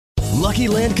Lucky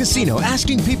Land Casino,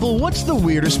 asking people, what's the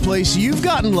weirdest place you've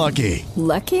gotten lucky?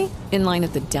 Lucky? In line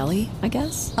at the deli, I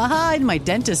guess? Aha, in my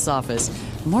dentist's office.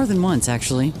 More than once,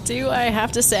 actually. Do I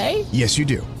have to say? Yes, you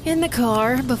do. In the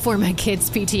car before my kids'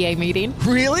 PTA meeting.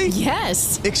 Really?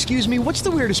 Yes. Excuse me, what's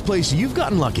the weirdest place you've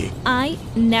gotten lucky? I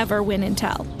never win and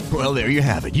tell. Well, there you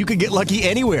have it. You can get lucky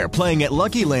anywhere, playing at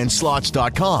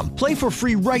LuckyLandSlots.com. Play for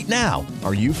free right now.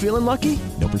 Are you feeling lucky?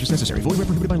 No purchase necessary. Void where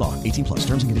prohibited by law. 18 plus.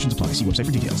 Terms and conditions apply. See website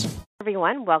for details.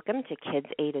 Everyone, welcome to Kids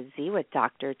A to Z with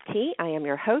Dr. T. I am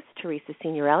your host, Teresa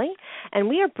Signorelli, and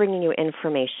we are bringing you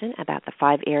information about the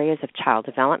 5 areas of child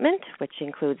development, which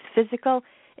includes physical,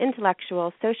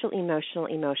 intellectual, social,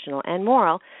 emotional, and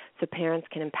moral, so parents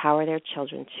can empower their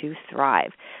children to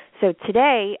thrive. So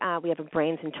today we have a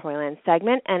Brains in Toyland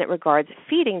segment, and it regards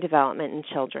feeding development in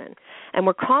children. And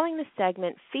we're calling the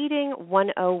segment Feeding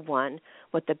 101,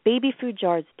 What the Baby Food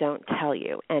Jars Don't Tell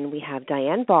You. And we have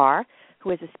Diane Barr, who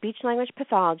is a speech-language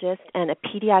pathologist and a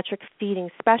pediatric feeding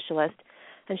specialist,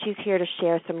 and she's here to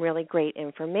share some really great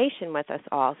information with us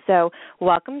all. So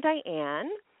welcome,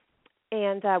 Diane.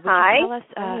 And hi, you tell us,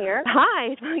 I'm here.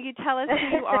 Hi, will you tell us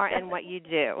who you are and what you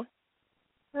do?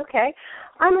 Okay.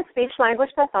 I'm a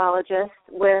speech-language pathologist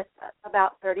with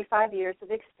about 35 years of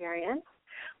experience.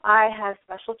 I have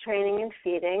special training in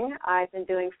feeding. I've been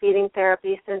doing feeding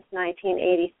therapy since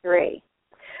 1983.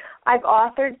 I've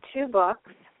authored 2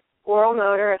 books, Oral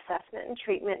Motor Assessment and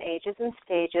Treatment, Ages and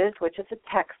Stages, which is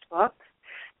a textbook,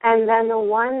 and then the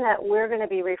one that we're going to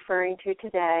be referring to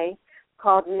today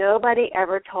called Nobody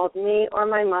Ever Told Me or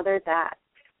My Mother That,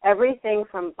 Everything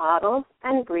from Bottles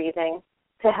and Breathing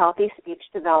to Healthy Speech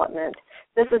Development.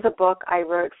 This is a book I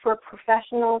wrote for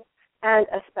professionals and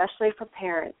especially for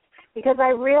parents because I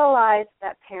realized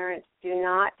that parents do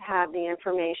not have the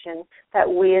information that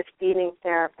we as feeding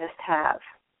therapists have.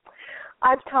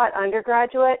 I've taught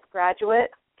undergraduate, graduate,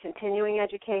 continuing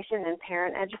education, and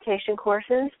parent education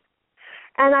courses,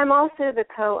 and I'm also the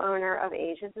co-owner of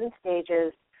Ages and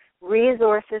Stages,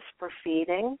 Resources for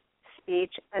Feeding,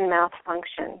 Speech, and Mouth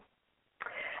Function.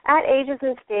 At Ages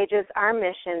and Stages, our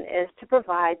mission is to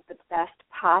provide the best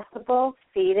possible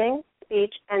feeding,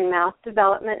 speech, and mouth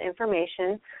development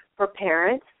information for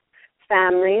parents,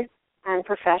 families, and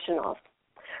professionals.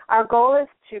 Our goal is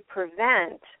to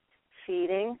prevent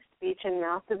feeding, speech, and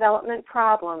mouth development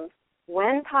problems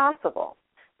when possible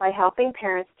by helping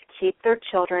parents to keep their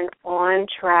children on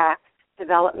track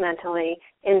developmentally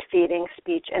in feeding,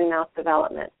 speech, and mouth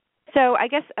development. So I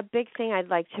guess a big thing I'd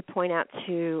like to point out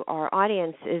to our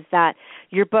audience is that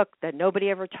your book, That Nobody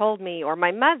Ever Told Me or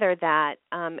My Mother That,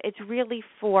 it's really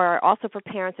also for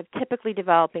parents of typically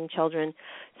developing children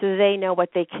so they know what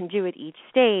they can do at each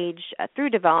stage through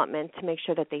development to make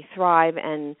sure that they thrive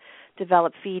and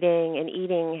develop feeding and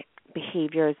eating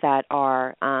behaviors that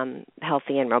are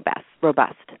healthy and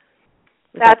robust.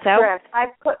 That's so? Correct.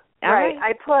 Right.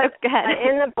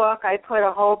 In the book, I put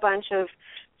a whole bunch of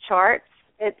charts.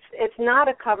 It's not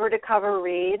a cover-to-cover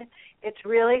read. It's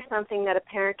really something that a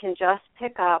parent can just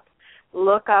pick up,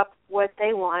 look up what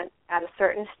they want at a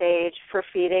certain stage for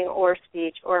feeding or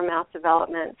speech or mouth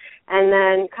development, and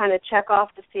then kind of check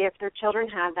off to see if their children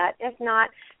have that. If not,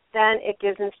 then it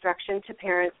gives instruction to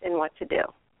parents in what to do.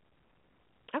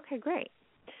 Okay, great.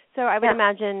 So I would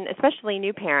imagine, especially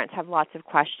new parents, have lots of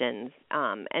questions.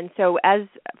 And so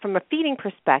from a feeding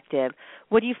perspective,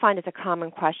 what do you find is a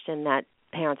common question that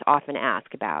parents often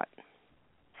ask about?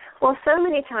 Well, so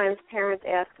many times parents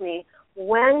ask me,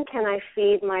 when can I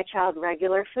feed my child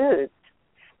regular foods?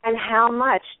 And how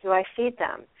much do I feed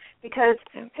them? Because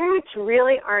parents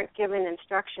really aren't given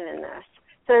instruction in this.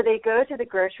 So they go to the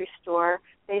grocery store,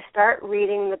 they start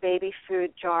reading the baby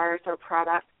food jars or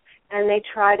products, and they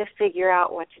try to figure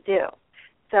out what to do.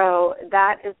 So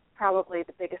that is probably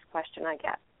the biggest question I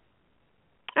get.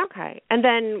 Okay. And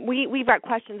then we've got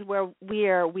questions where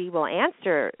we will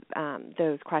answer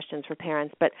those questions for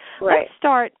parents. But let's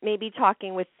start maybe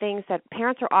talking with things that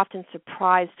parents are often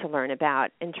surprised to learn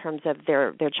about in terms of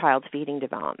their child's feeding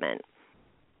development.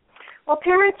 Well,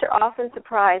 parents are often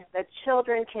surprised that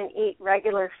children can eat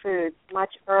regular foods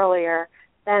much earlier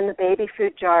than the baby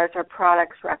food jars or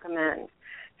products recommend.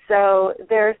 So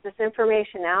there's this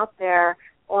information out there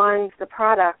on the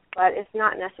product, but it's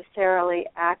not necessarily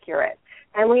accurate.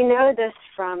 And we know this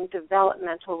from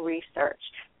developmental research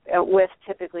with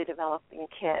typically developing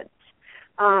kids.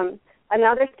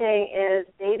 Another thing is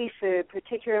baby food,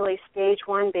 particularly stage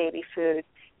 1 baby food,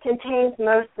 contains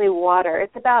mostly water.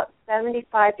 It's about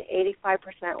 75 to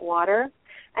 85% water,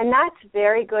 and that's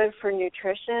very good for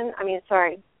nutrition.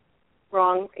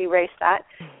 Erase that.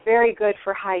 Very good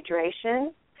for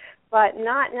hydration, but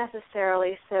not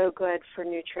necessarily so good for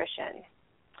nutrition.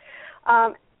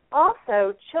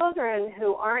 Also, children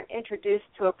who aren't introduced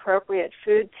to appropriate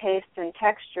food tastes and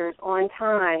textures on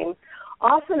time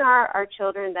often are our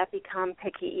children that become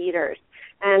picky eaters.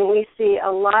 And we see a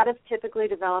lot of typically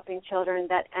developing children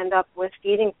that end up with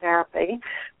feeding therapy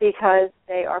because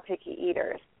they are picky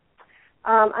eaters.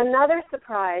 Another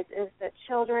surprise is that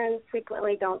children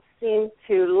frequently don't seem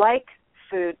to like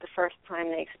food the first time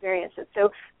they experience it. So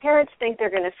parents think they're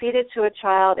going to feed it to a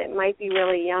child. It might be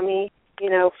really yummy,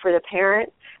 for the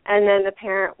parent, and then the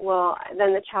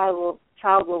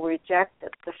child will reject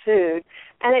the food.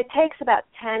 And it takes about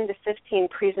 10 to 15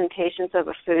 presentations of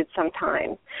a food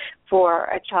sometimes for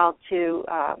a child to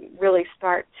really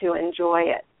start to enjoy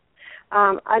it.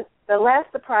 The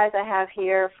last surprise I have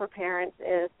here for parents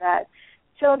is that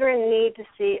children need to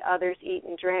see others eat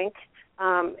and drink.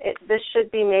 This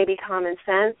should be maybe common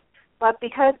sense, but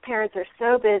because parents are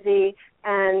so busy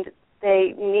and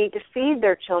they need to feed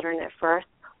their children at first,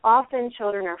 often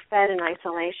children are fed in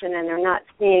isolation and they're not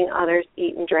seeing others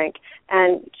eat and drink.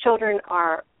 And children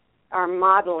are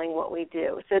modeling what we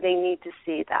do, so they need to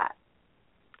see that.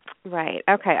 Right.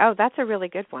 Okay. Oh, that's a really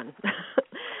good one.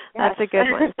 That's a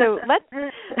good one. So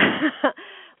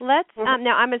let's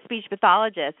now I'm a speech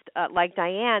pathologist like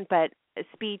Diane, but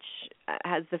speech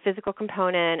has the physical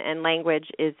component and language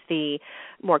is the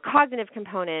more cognitive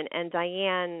component, and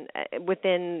Diane,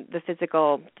 within the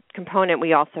physical component,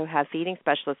 we also have feeding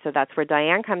specialists, so that's where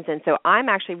Diane comes in. So I'm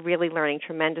actually really learning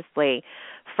tremendously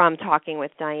from talking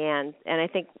with Diane, and I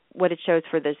think what it shows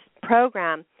for this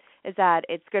program is that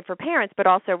it's good for parents but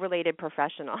also related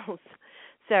professionals.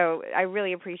 So I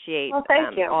really appreciate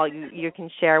all you can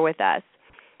share with us.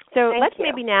 So let's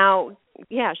maybe now,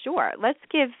 let's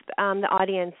give the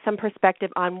audience some perspective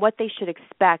on what they should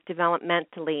expect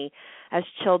developmentally as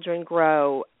children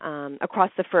grow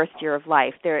across the first year of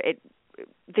life.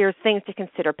 There's things to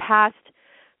consider past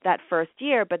that first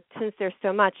year, but since there's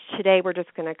so much, today we're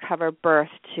just going to cover birth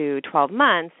to 12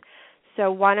 months.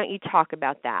 So why don't you talk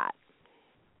about that?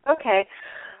 Okay.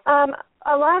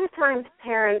 A lot of times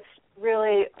parents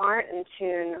really aren't in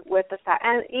tune with the fact,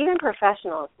 and even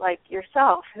professionals like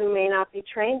yourself who may not be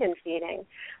trained in feeding,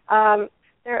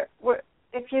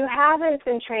 if you haven't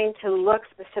been trained to look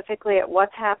specifically at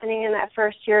what's happening in that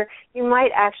first year, you might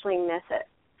actually miss it.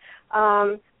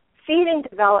 Feeding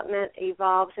development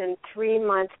evolves in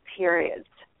 3-month periods.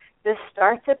 This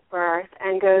starts at birth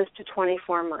and goes to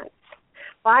 24 months.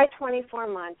 By 24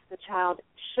 months, the child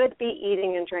should be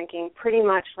eating and drinking pretty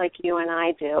much like you and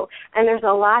I do. And there's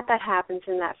a lot that happens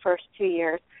in that first 2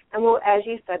 years. And as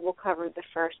you said, we'll cover the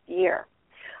first year.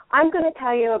 I'm going to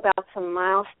tell you about some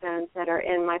milestones that are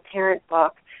in my parent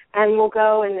book, and we'll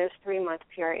go in those 3-month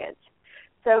periods.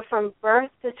 So from birth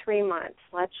to 3 months,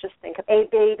 let's just think of a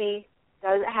baby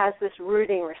has this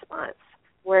rooting response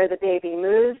where the baby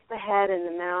moves the head and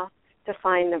the mouth to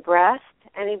find the breast.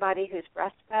 Anybody who's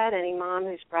breastfed, any mom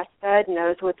who's breastfed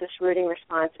knows what this rooting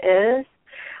response is,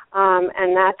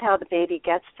 and that's how the baby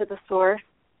gets to the source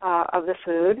of the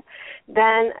food.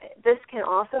 Then this can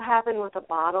also happen with a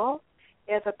bottle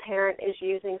if a parent is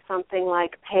using something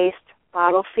like paced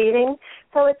bottle feeding.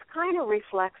 So it's kind of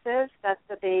reflexive that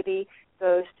the baby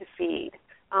goes to feed.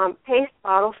 Paced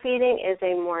bottle feeding is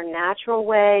a more natural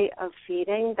way of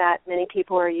feeding that many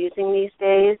people are using these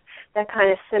days that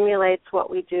kind of simulates what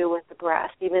we do with the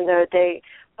breast, even though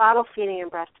bottle feeding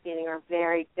and breastfeeding are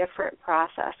very different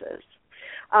processes.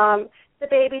 The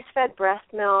baby's fed breast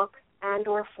milk and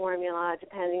or formula,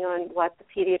 depending on what the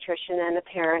pediatrician and the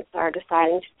parents are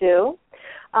deciding to do.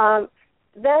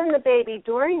 Then the baby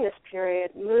during this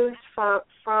period moves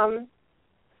from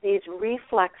these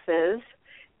reflexes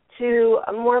to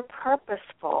a more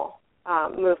purposeful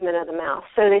movement of the mouth.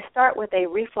 So they start with a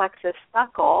reflexive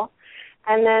suckle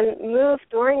and then move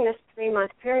during this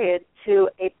 3-month period to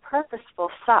a purposeful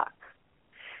suck.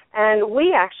 And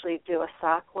we actually do a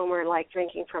suck when we're like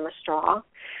drinking from a straw.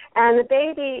 And the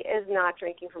baby is not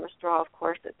drinking from a straw, of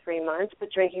course, at 3 months,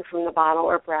 but drinking from the bottle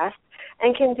or breast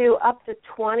and can do up to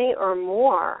 20 or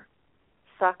more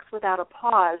sucks without a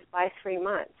pause by 3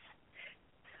 months.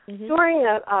 Mm-hmm. During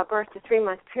the birth to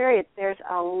 3-month period, there's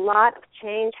a lot of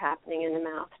change happening in the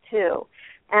mouth, too.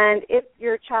 And if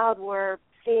your child were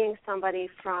seeing somebody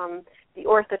from the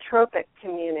orthotropic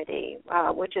community,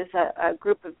 which is a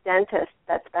group of dentists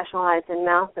that specialize in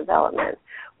mouth development,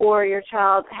 or your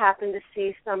child happened to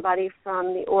see somebody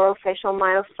from the orofacial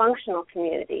myofunctional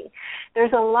community,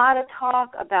 there's a lot of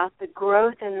talk about the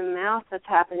growth in the mouth that's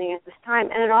happening at this time,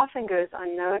 and it often goes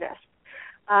unnoticed.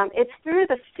 It's through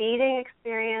the feeding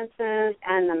experiences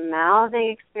and the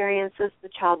mouthing experiences the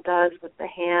child does with the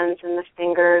hands and the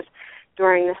fingers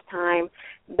during this time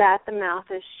that the mouth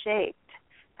is shaped.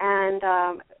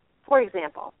 And, for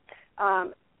example,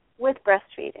 with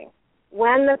breastfeeding,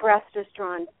 when the breast is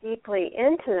drawn deeply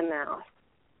into the mouth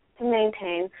to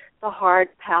maintain the hard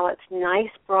palate's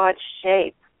nice broad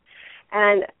shape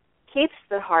and keeps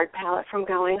the hard palate from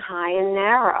going high and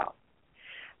narrow.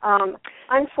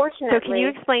 Unfortunately, so can you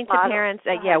explain to parents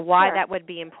why that would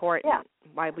be important? Yeah.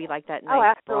 Why we like that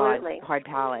nice broad hard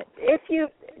palate? If you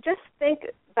just think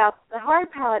about the hard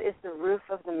palate is the roof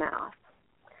of the mouth.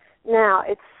 Now,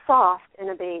 it's soft in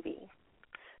a baby.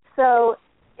 So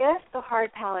if the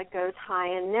hard palate goes high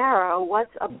and narrow,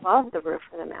 what's above the roof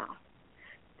of the mouth?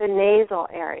 The nasal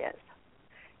areas.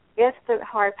 If the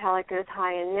hard palate goes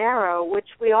high and narrow, which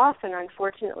we often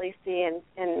unfortunately see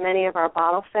in many of our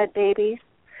bottle-fed babies,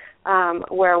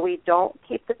 where we don't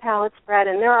keep the palate spread,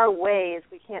 and there are ways,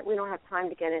 we don't have time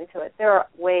to get into it, there are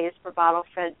ways for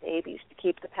bottle-fed babies to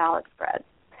keep the palate spread.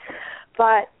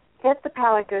 But if the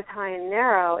palate goes high and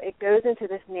narrow, it goes into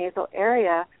this nasal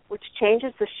area, which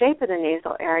changes the shape of the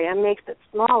nasal area, makes it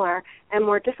smaller and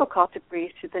more difficult to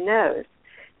breathe through the nose.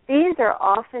 These are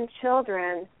often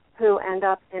children who end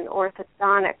up in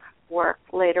orthodontic work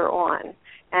later on,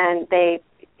 and they,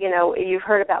 you've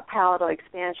heard about palatal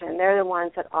expansion. They're the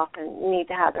ones that often need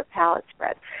to have their palate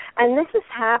spread. And this is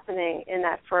happening in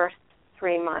that first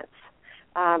 3 months.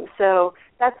 So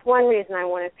that's one reason I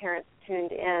wanted parents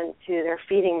tuned in to their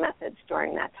feeding methods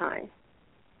during that time.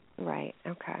 Right.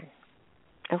 Okay.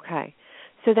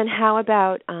 So then how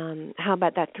about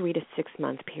that 3 to 6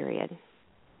 month period?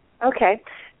 Okay.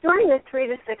 During the 3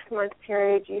 to 6 month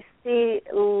period, you see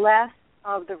less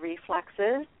of the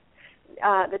reflexes.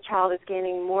 The child is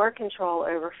gaining more control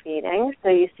over feeding, so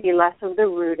you see less of the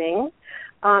rooting.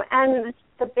 And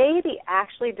the baby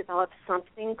actually develops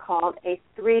something called a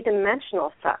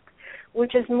three-dimensional suck,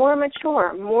 which is more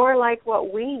mature, more like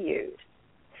what we use.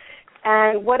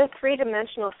 And what a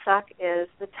three-dimensional suck is,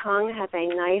 the tongue has a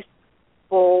nice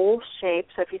bowl shape.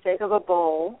 So if you think of a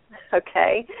bowl,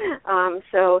 okay,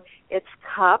 so it's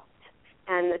cupped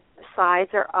and the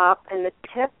sides are up and the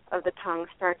tip of the tongue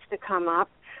starts to come up,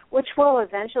 which we'll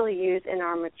eventually use in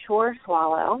our mature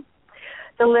swallow.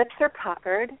 The lips are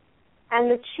puckered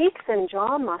and the cheeks and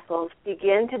jaw muscles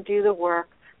begin to do the work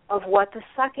of what the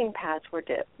sucking pads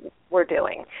were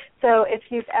doing. So if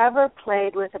you've ever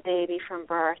played with a baby from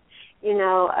birth,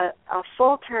 a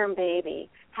full-term baby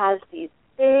has these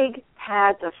big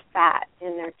pads of fat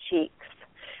in their cheeks.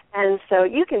 And so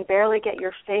you can barely get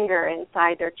your finger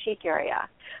inside their cheek area.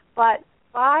 But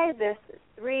by this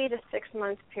 3 to 6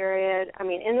 month period,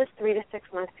 in this 3 to 6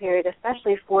 month period,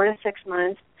 especially 4 to 6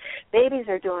 months, babies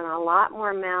are doing a lot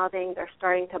more mouthing. They're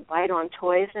starting to bite on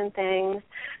toys and things,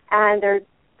 and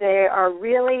they are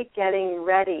really getting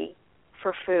ready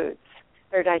for foods.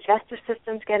 Their digestive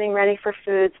system's getting ready for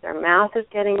foods, their mouth is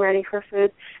getting ready for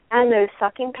foods, and those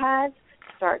sucking pads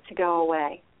start to go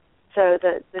away. So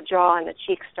the jaw and the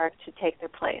cheeks start to take their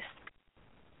place.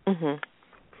 Mm-hmm.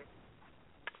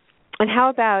 And how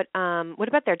about what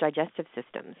about their digestive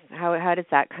systems? How does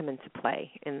that come into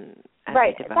play as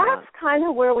right, they develop? That's kind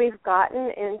of where we've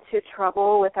gotten into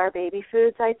trouble with our baby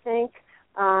foods, I think,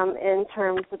 in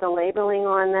terms of the labeling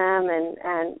on them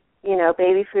and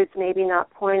baby foods maybe not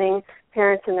pointing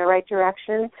parents in the right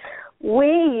direction. We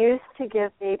used to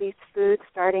give babies food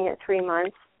starting at 3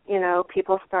 months.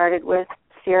 People started with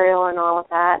cereal and all of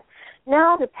that.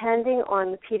 Now, depending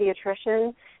on the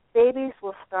pediatrician, babies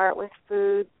will start with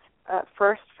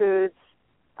first foods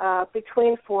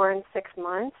between 4 and 6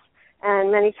 months,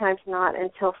 and many times not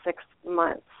until 6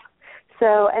 months.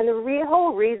 So, and the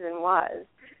whole reason was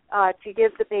to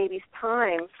give the babies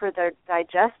time for their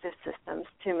digestive systems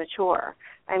to mature.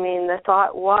 The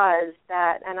thought was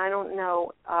that, and I don't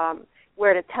know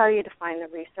where to tell you to find the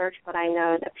research, but I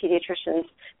know that pediatricians,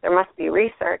 there must be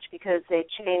research because they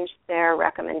changed their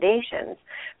recommendations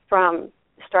from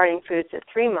starting foods at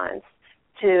 3 months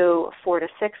to 4 to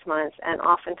 6 months, and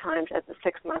oftentimes at the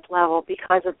 6 month level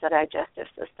because of the digestive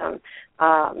system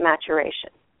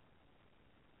maturation.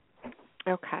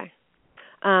 Okay.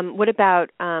 What about,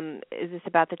 is this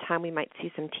about the time we might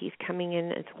see some teeth coming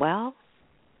in as well?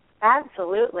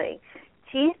 Absolutely.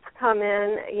 Teeth come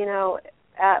in,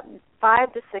 at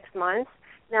 5 to 6 months.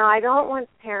 Now, I don't want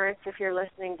parents, if you're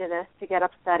listening to this, to get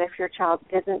upset if your child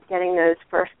isn't getting those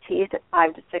first teeth at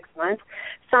 5 to 6 months.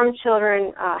 Some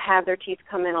children have their teeth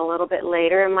come in a little bit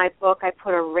later. In my book, I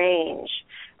put a range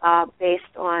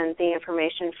based on the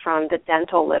information from the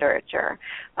dental literature.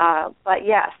 But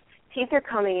yes, teeth are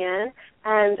coming in,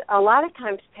 and a lot of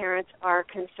times parents are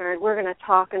concerned. We're going to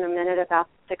talk in a minute about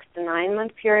the 6 to 9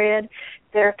 month period.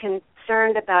 They're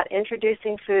concerned about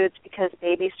introducing foods because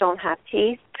babies don't have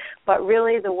teeth, but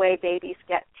really the way babies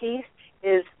get teeth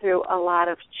is through a lot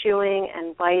of chewing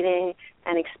and biting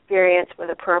and experience with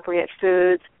appropriate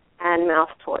foods and mouth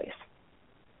toys.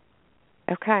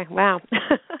 Okay, wow.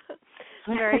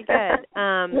 Very good.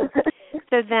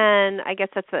 So then I guess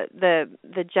that's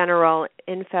the general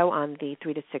info on the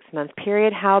 3 to 6 month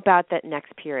period. How about that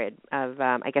next period of,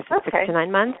 I guess it's 6 to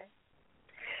 9 months?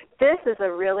 This is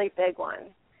a really big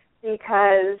one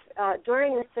because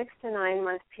during the 6 to 9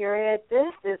 month period,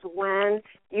 this is when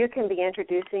you can be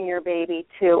introducing your baby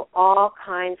to all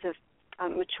kinds of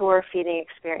mature feeding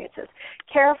experiences.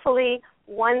 Carefully,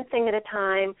 one thing at a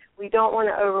time. We don't want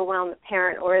to overwhelm the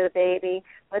parent or the baby,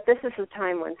 but this is the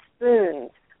time when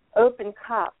spoons, open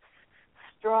cups,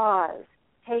 straws,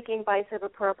 taking bites of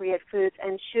appropriate foods,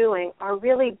 and chewing are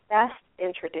really best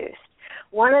introduced.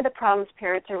 One of the problems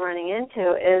parents are running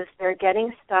into is they're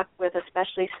getting stuck with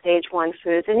especially stage 1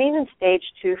 foods and even stage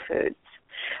 2 foods,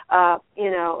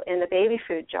 in the baby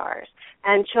food jars.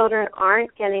 And children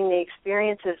aren't getting the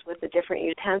experiences with the different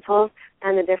utensils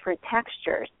and the different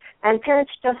textures. And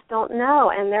parents just don't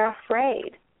know, and they're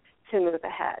afraid to move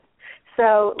ahead.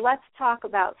 So let's talk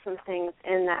about some things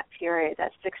in that period,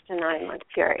 that 6 to 9 month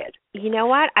period. You know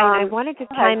what? I wanted to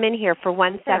chime in here for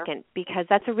 1 second because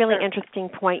that's a really interesting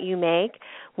point you make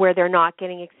where they're not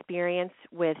getting experience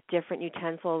with different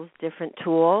utensils, different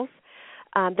tools.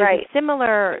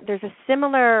 There's a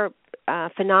similar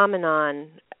phenomenon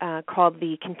called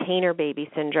the container baby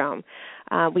syndrome.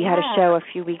 We had a show a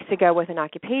few weeks ago with an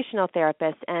occupational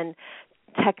therapist, and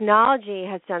technology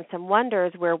has done some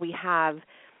wonders where we have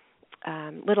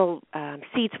little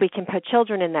seats we can put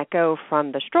children in that go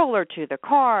from the stroller to the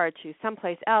car to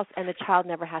someplace else, and the child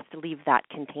never has to leave that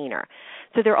container.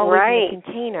 So they're always in a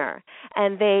container,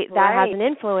 and that has an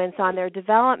influence on their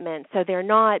development. So they're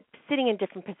not sitting in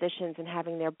different positions and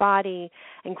having their body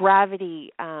and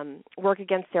gravity work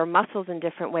against their muscles in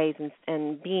different ways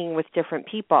and being with different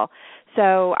people.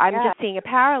 So I'm just seeing a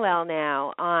parallel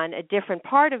now on a different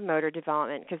part of motor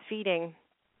development because feeding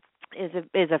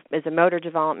is a motor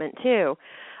development too,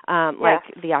 like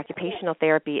the occupational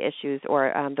therapy issues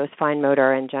or those fine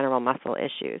motor and general muscle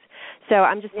issues. So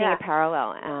I'm just seeing a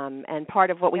parallel, and part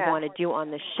of what we want to do on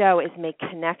the show is make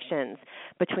connections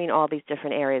between all these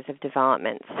different areas of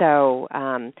development. So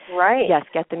yes,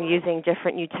 get them using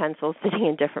different utensils, sitting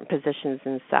in different positions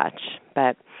and such.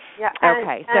 But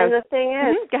and the thing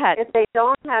is, go ahead. If they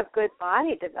don't have good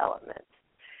body development,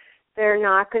 they're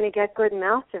not going to get good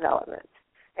mouth development.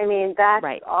 I mean, that's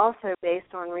also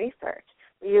based on research.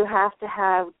 You have to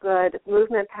have good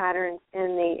movement patterns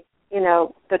in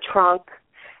the trunk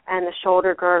and the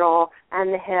shoulder girdle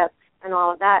and the hips and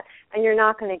all of that. And you're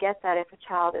not going to get that if a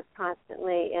child is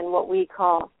constantly in what we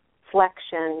call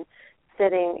flexion,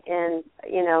 sitting in,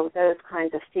 those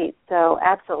kinds of seats. So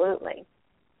absolutely.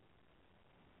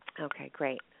 Okay,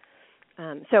 great.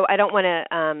 So I don't want to,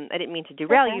 I didn't mean to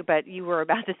derail you, but you were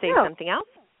about to say something else?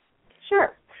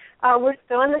 Sure. We're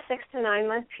still in the 6 to 9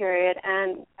 month period,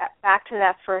 and back to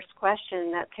that first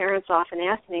question that parents often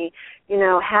ask me,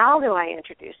 how do I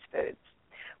introduce foods?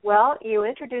 Well, you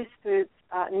introduce foods,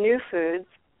 new foods,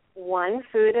 one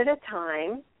food at a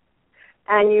time,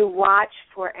 and you watch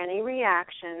for any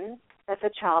reactions that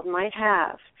the child might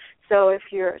have. So if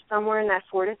you're somewhere in that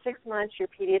 4 to 6 months, your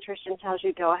pediatrician tells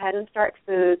you go ahead and start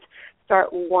foods, start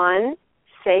one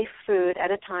safe food at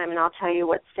a time, and I'll tell you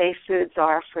what safe foods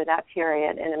are for that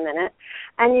period in a minute.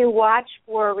 And you watch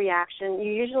for a reaction.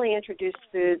 You usually introduce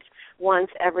foods once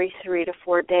every 3 to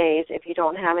 4 days if you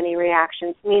don't have any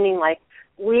reactions, meaning like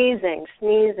wheezing,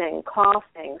 sneezing,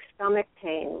 coughing, stomach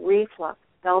pain, reflux,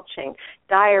 belching,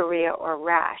 diarrhea, or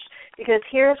rash. Because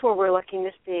here's where we're looking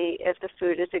to see if the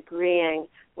food is agreeing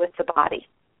with the body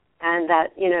and that,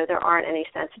 there aren't any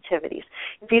sensitivities.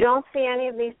 If you don't see any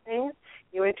of these things,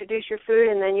 you introduce your food,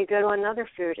 and then you go to another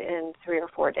food in 3 or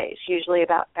 4 days, usually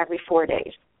about every 4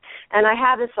 days. And I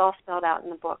have this all spelled out in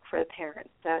the book for the parents,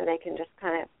 so they can just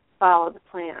kind of follow the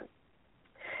plan.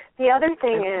 The other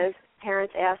thing is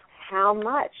parents ask, how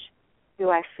much do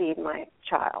I feed my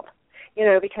child?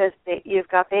 Because you've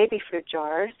got baby food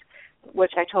jars,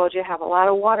 which I told you have a lot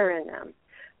of water in them.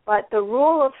 But the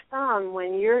rule of thumb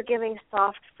when you're giving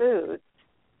soft foods,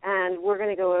 and we're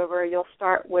going to go over, you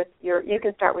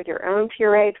can start with your own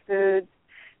pureed foods,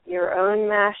 your own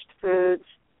mashed foods,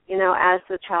 as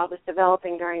the child is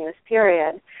developing during this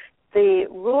period. The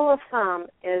rule of thumb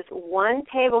is 1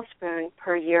 tablespoon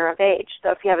per year of age.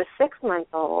 So if you have a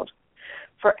 6-month-old,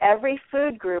 for every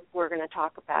food group we're going to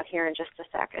talk about here in just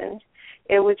a second,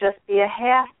 it would just be a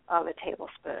half of a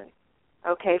tablespoon,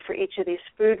 for each of these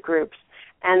food groups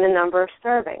and the number of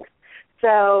servings.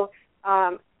 So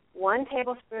 1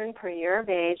 tablespoon per year of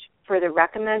age for the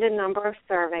recommended number of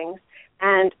servings,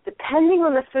 And depending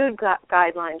on the food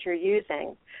guidelines you're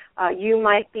using, you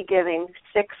might be giving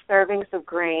 6 servings of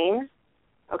grain,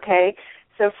 okay?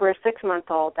 So for a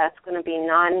 6-month-old, that's going to be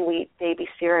non-wheat baby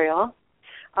cereal,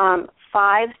 5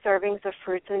 servings of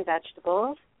fruits and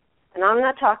vegetables, and I'm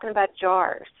not talking about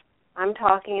jars. I'm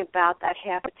talking about that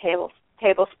half a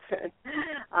tablespoon,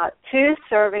 2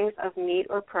 servings of meat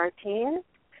or protein,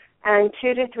 and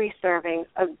 2 to 3 servings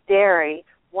of dairy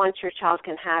once your child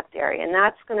can have dairy, and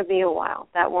that's going to be a while.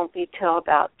 That won't be till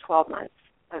about 12 months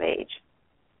of age.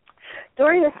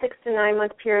 During the 6 to 9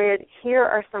 month period, here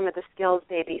are some of the skills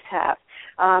babies have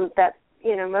that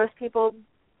most people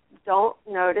don't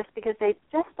notice because they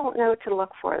just don't know to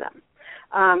look for them.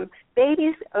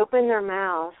 Babies open their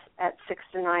mouths at 6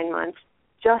 to 9 months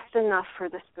just enough for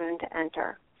the spoon to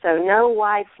enter, so no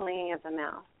wide flinging of the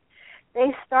mouth.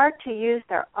 They start to use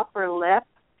their upper lip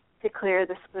to clear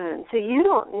the spoon. So you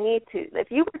don't need to,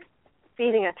 if you were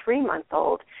feeding a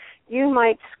 3-month-old, you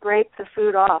might scrape the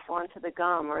food off onto the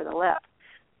gum or the lip.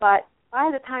 But by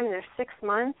the time they're 6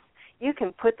 months, you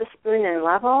can put the spoon in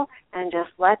level and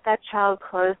just let that child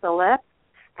close the lip.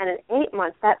 And at 8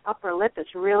 months, that upper lip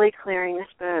is really clearing the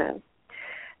spoon.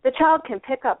 The child can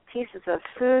pick up pieces of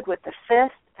food with the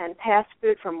fist and pass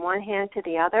food from one hand to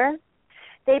the other.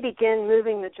 They begin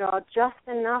moving the jaw just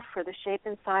enough for the shape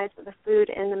and size of the food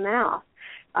in the mouth.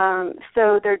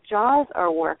 So their jaws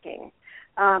are working.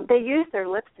 They use their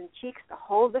lips and cheeks to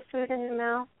hold the food in the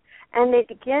mouth, and they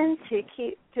begin to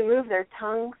move their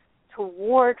tongues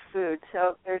toward food. So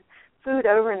if there's food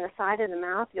over in the side of the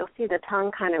mouth, you'll see the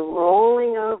tongue kind of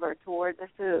rolling over toward the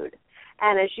food.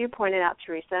 And as you pointed out,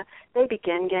 Teresa, they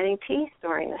begin getting teeth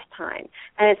during this time.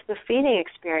 And it's the feeding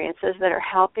experiences that are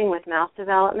helping with mouth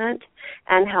development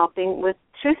and helping with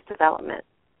tooth development.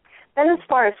 Then as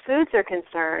far as foods are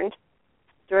concerned,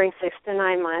 during 6 to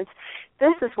 9 months,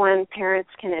 this is when parents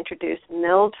can introduce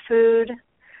milled food,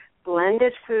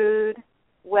 blended food,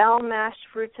 well-mashed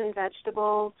fruits and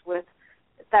vegetables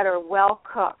that are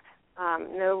well-cooked,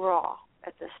 no raw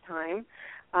at this time.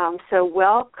 So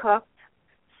well-cooked,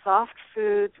 soft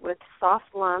foods with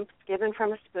soft lumps given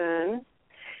from a spoon,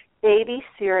 baby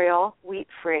cereal,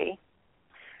 wheat-free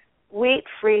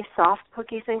soft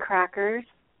cookies and crackers,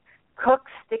 cooked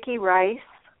sticky rice,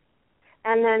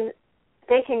 and then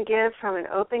they can give from an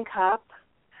open cup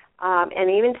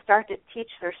and even start to teach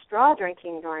their straw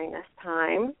drinking during this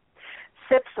time,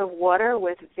 sips of water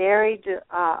with very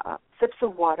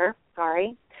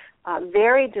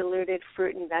diluted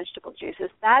fruit and vegetable juices.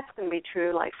 That's going to be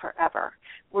true like forever.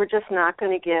 We're just not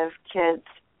going to give kids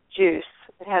juice.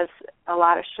 It has a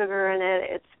lot of sugar in it.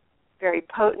 It's very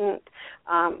potent.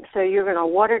 So you're going to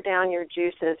water down your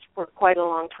juices for quite a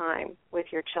long time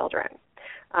with your children.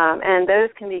 And those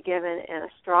can be given in a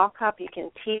straw cup. You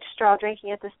can teach straw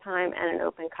drinking at this time, and an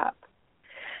open cup.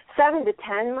 7 to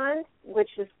 10 months, which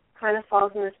is kind of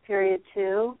falls in this period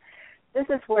too, this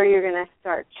is where you're going to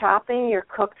start chopping your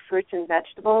cooked fruits and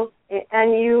vegetables,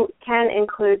 and you can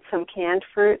include some canned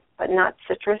fruit, but not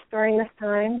citrus during this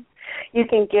time. You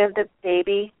can give the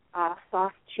baby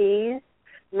soft cheese,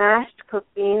 mashed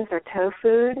cooked beans or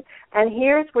tofu, and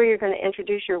here's where you're going to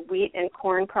introduce your wheat and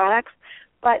corn products,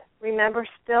 but remember,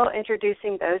 still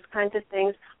introducing those kinds of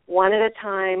things one at a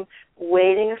time,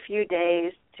 waiting a few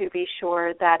days to be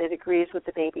sure that it agrees with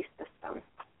the baby's system.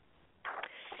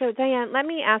 So, Diane, let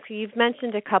me ask you, you've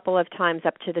mentioned a couple of times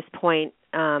up to this point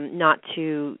not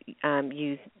to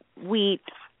use wheat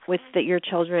with your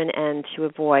children and to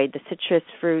avoid the citrus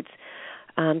fruits.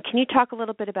 Can you talk a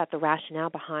little bit about the rationale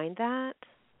behind that?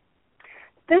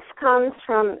 This comes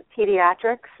from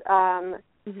pediatrics.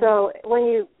 So when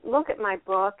you look at my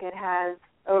book, it has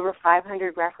over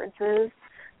 500 references.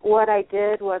 What I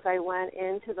did was I went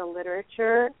into the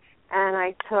literature and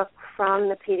I took from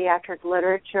the pediatric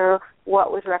literature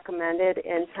what was recommended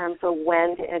in terms of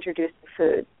when to introduce the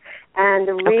food. And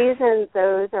the reason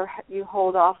those are you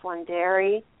hold off on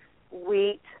dairy,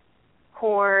 wheat,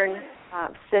 corn,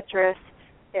 citrus,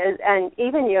 and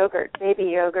even yogurt, baby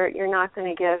yogurt, you're not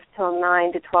going to give till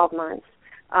 9 to 12 months.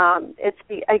 It's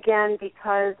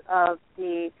because of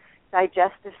the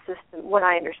digestive system, what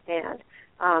I understand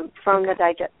from the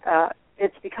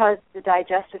it's because the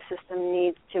digestive system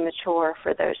needs to mature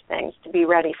for those things to be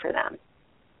ready for them.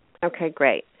 Okay,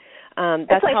 great. That's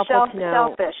it's like helpful to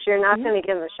know. Shellfish. You're not going to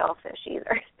give them shellfish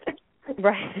either.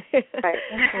 Right.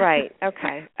 Right.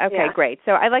 Okay. Okay, great.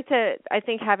 So I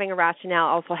think having a rationale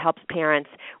also helps parents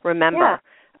remember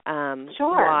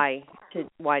why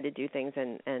to do things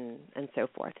and so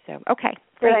forth. So okay.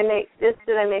 Great.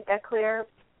 Did I make that clear?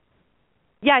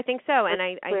 Yeah, I think so, and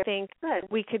I think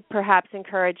we could perhaps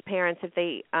encourage parents if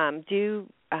they do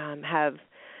have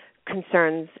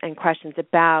concerns and questions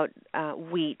about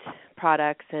wheat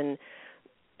products and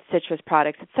citrus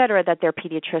products, et cetera, that their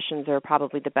pediatricians are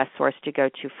probably the best source to go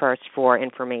to first for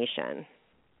information.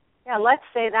 Yeah, let's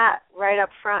say that right up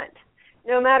front.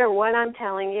 No matter what I'm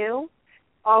telling you,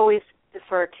 always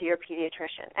defer to your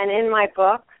pediatrician. And in my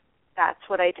book, that's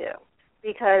what I do,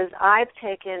 because I've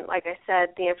taken, like I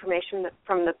said, the information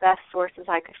from the best sources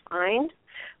I could find.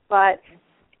 But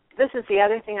this is the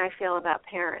other thing I feel about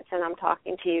parents, and I'm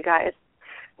talking to you guys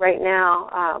right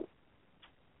now,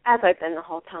 as I've been the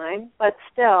whole time. But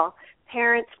still,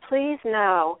 parents, please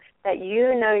know that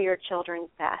you know your children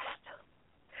best.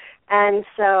 And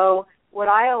so what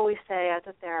I always say as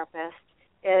a therapist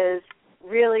is,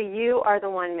 really, you are the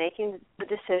one making the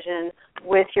decision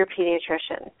with your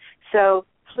pediatrician. So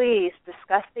please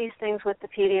discuss these things with the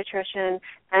pediatrician,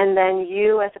 and then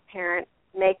you as a parent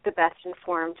make the best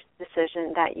informed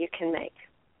decision that you can make.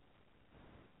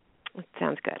 It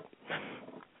sounds good.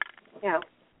 Yeah.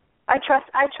 I trust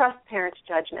parents'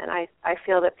 judgment. I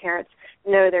feel that parents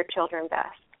know their children best.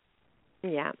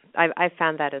 Yeah, I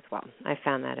found that as well.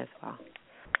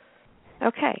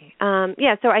 Okay.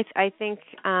 So I think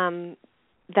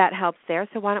that helps there.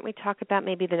 So why don't we talk about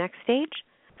maybe the next stage?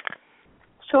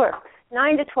 Sure.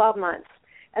 9 to 12 months.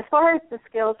 As far as the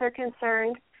skills are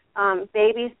concerned,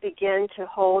 babies begin to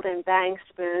hold and bang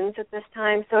spoons at this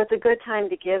time, so it's a good time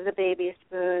to give the baby a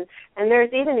spoon. And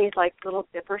there's even these like little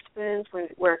dipper spoons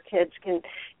where kids can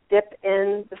dip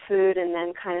in the food and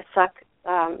then kind of suck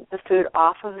the food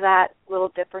off of that little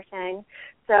dipper thing.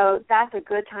 So that's a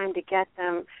good time to get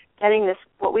them getting this,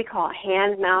 what we call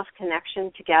hand-mouth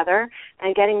connection together,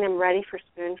 and getting them ready for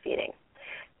spoon feeding.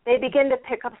 They begin to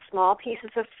pick up small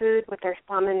pieces of food with their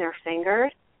thumb and their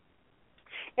fingers.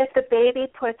 If the baby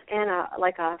puts in a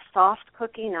soft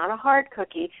cookie, not a hard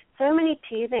cookie, so many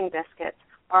teething biscuits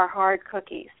are hard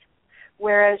cookies,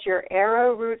 whereas your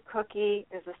arrowroot cookie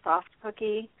is a soft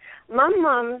cookie.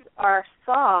 Mums are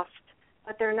soft,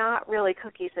 but they're not really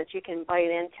cookies that you can bite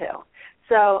into.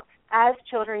 So as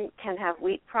children can have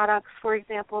wheat products, for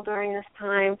example, during this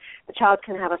time, the child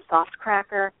can have a soft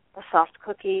cracker, a soft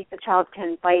cookie. The child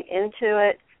can bite into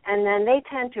it, and then they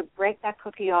tend to break that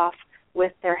cookie off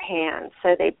with their hands.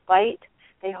 So they bite,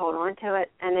 they hold on to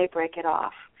it, and they break it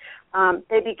off.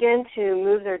 They begin to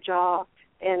move their jaw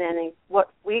in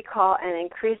what we call an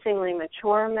increasingly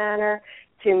mature manner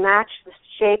to match the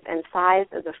shape and size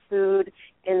of the food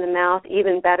in the mouth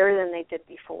even better than they did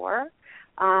before.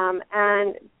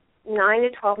 And 9 to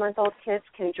 12-month-old kids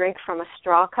can drink from a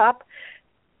straw cup.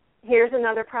 Here's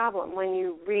another problem. When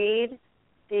you read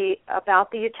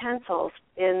about the utensils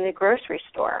in the grocery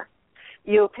store,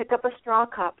 you'll pick up a straw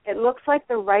cup. It looks like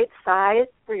the right size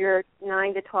for your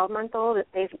 9 to 12-month-old.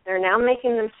 They're now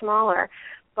making them smaller,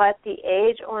 but the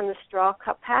age on the straw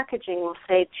cup packaging will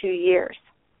say 2 years.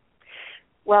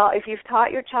 Well, if you've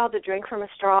taught your child to drink from a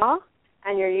straw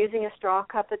and you're using a straw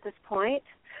cup at this point,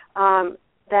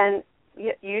 then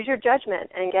use your judgment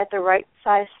and get the right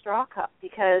size straw cup,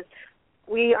 because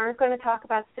we aren't going to talk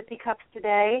about sippy cups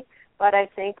today, but I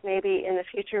think maybe in the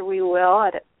future we will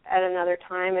at another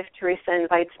time if Teresa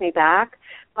invites me back.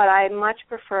 But I much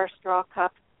prefer straw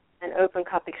cup and open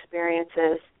cup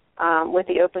experiences with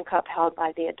the open cup held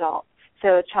by the adult.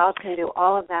 So a child can do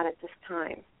all of that at this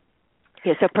time.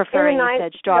 Yeah, so preferring, you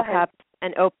said straw cups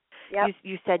and open. Yep.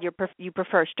 You said you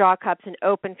prefer straw cups and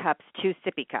open cups to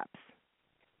sippy cups.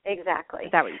 Exactly.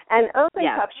 And open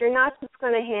cups, you're not just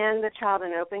going to hand the child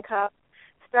an open cup.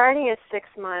 Starting at 6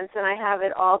 months, and I have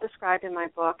it all described in my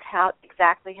book,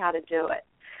 exactly how to do it.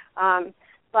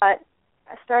 But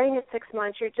starting at 6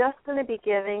 months, you're just going to be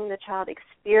giving the child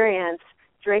experience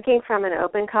drinking from an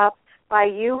open cup by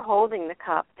you holding the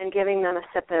cup and giving them a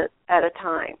sip at a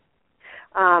time.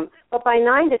 But by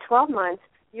 9 to 12 months,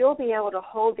 you'll be able to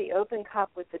hold the open cup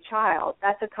with the child.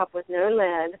 That's a cup with no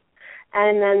lid.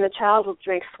 And then the child will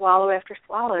drink swallow after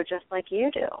swallow just like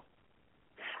you do.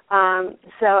 And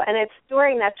it's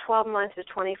during that 12-month to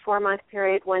 24-month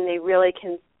period when they really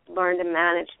can learn to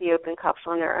manage the open cups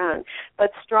on their own.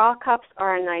 But straw cups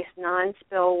are a nice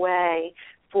non-spill way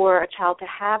for a child to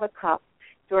have a cup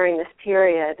during this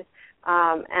period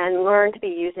and learn to be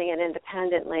using it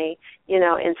independently,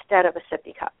 instead of a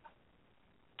sippy cup.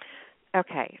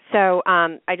 Okay, so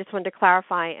I just wanted to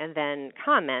clarify and then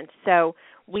comment. So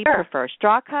we prefer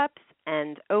straw cups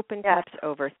and open cups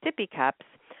over sippy cups.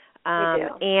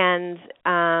 And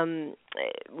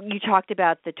you talked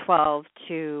about the 12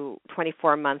 to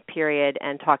 24-month period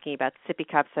and talking about sippy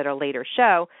cups at a later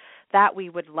show. That we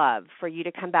would love for you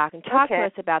to come back and talk to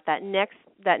us about that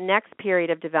next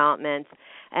period of development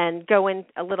and go in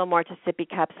a little more to sippy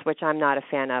cups, which I'm not a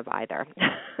fan of either.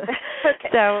 Okay.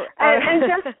 So, and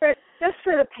just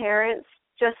for the parents,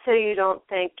 just so you don't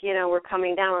think, we're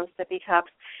coming down on sippy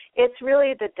cups, it's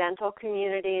really the dental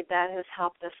community that has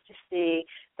helped us to see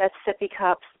that sippy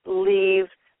cups leave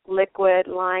liquid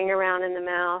lying around in the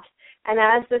mouth. And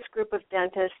as this group of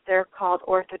dentists, they're called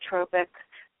orthotropic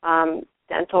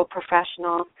dental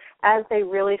professionals, as they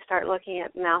really start looking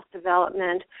at mouth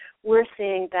development, we're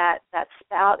seeing that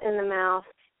spout in the mouth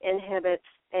inhibits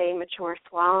a mature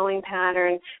swallowing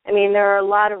pattern. I mean, there are a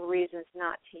lot of reasons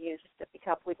not to use a sippy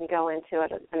cup. We can go into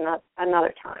it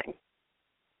another time.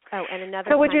 Oh, and another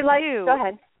So would time you like too, go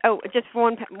ahead. Oh, just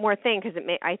one more thing, because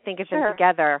I think of them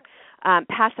together.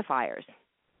 Pacifiers.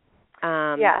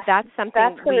 Yes, that's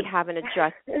something we haven't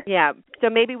addressed. Yeah, so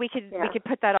maybe we could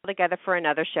put that all together for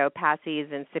another show,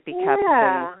 passies and sippy cups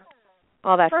and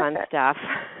all that fun stuff.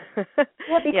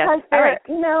 Well, because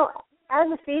as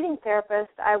a feeding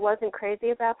therapist, I wasn't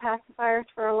crazy about pacifiers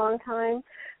for a long time,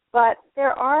 but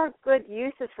there are good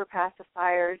uses for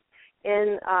pacifiers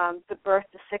in the birth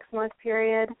to 6-month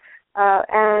period,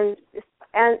 and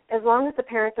as long as the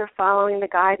parents are following the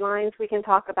guidelines, we can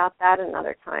talk about that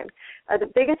another time. The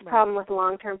biggest problem with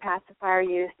long-term pacifier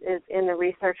use is in the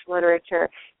research literature.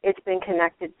 It's been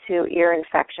connected to ear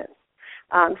infections.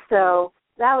 So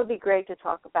that would be great to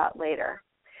talk about later.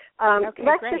 Let's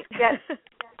just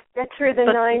get through the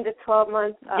 9 to 12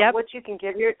 months. What you can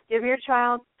give your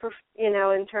child,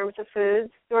 in terms of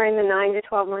foods during the 9 to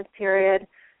 12 month period.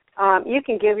 You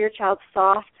can give your child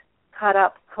soft, cut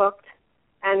up, cooked,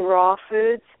 and raw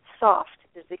foods. Soft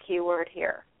is the key word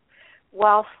here.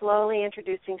 While slowly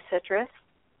introducing citrus,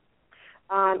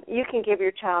 you can give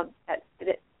your child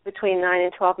between 9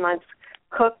 and 12 months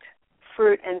cooked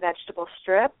fruit and vegetable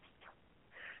strips,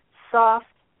 soft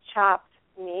chopped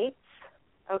meats.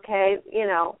 Okay,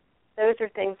 those are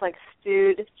things like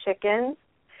stewed chicken,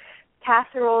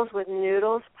 casseroles with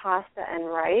noodles, pasta, and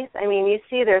rice. I mean, you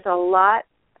see there's a lot,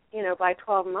 by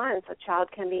 12 months a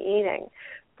child can be eating.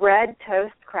 Bread,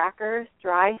 toast, crackers,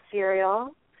 dry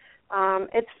cereal.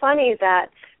 It's funny that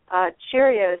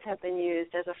Cheerios have been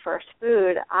used as a first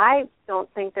food. I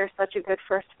don't think they're such a good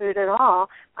first food at all.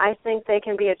 I think they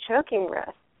can be a choking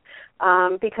risk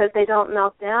because they don't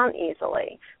melt down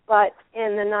easily. But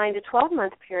in the 9 to 12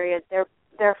 month period,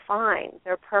 they're fine.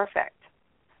 They're perfect.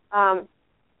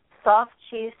 Soft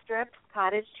cheese strips,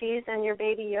 cottage cheese, and your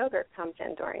baby yogurt comes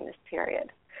in during this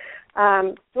period.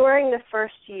 During the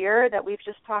first year that we've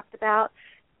just talked about,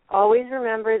 always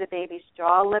remember the baby's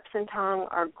jaw, lips, and tongue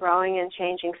are growing and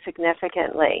changing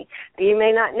significantly. You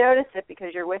may not notice it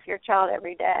because you're with your child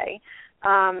every day.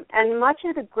 And much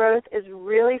of the growth is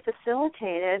really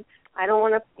facilitated. I don't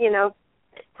want to,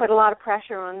 put a lot of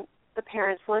pressure on the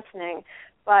parents listening,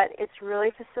 but it's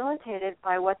really facilitated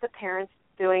by what the parents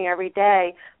doing every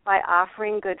day by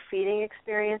offering good feeding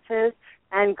experiences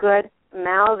and good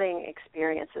mouthing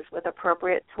experiences with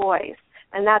appropriate toys.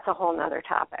 And that's a whole other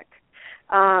topic.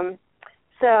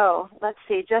 So let's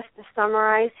see, just to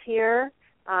summarize here,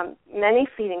 many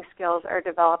feeding skills are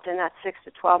developed in that 6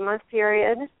 to 12 month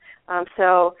period.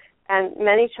 And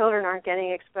many children aren't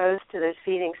getting exposed to those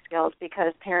feeding skills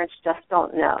because parents just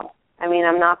don't know. I mean,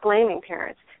 I'm not blaming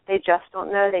parents. They just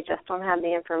don't know. They just don't have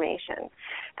the information.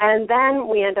 And then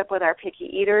we end up with our picky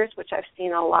eaters, which I've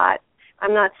seen a lot.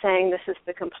 I'm not saying this is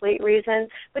the complete reason,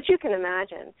 but you can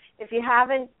imagine. If you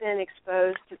haven't been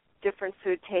exposed to different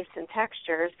food tastes and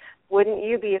textures, wouldn't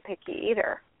you be a picky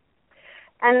eater?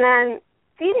 And then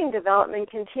feeding development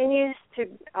continues to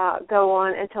go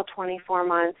on until 24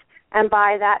 months. And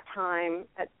by that time,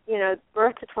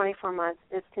 birth to 24 months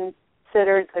is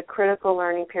considered the critical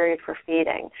learning period for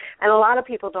feeding. And a lot of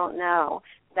people don't know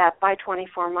that by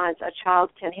 24 months, a child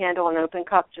can handle an open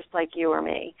cup just like you or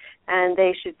me, and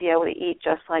they should be able to eat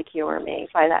just like you or me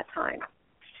by that time.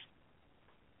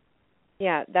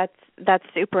 Yeah, that's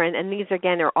super, and these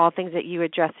again are all things that you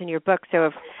address in your book. So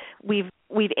if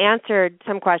we've answered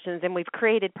some questions and we've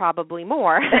created probably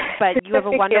more, but you have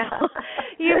a wonderful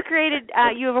you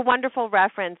have a wonderful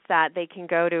reference that they can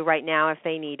go to right now if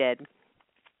they need it.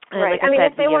 And right. Like I mean,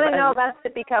 if they want to know about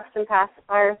sippy cups and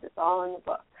pacifiers, it's all in the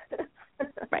book.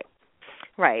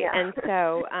 Right. Yeah. And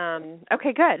so,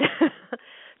 okay, good.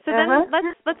 So then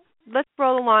let's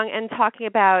roll along and talking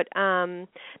about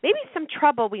maybe some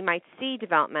trouble we might see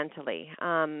developmentally.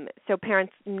 So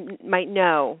parents might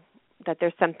know that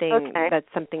there's that's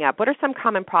something up. What are some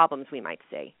common problems we might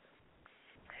see?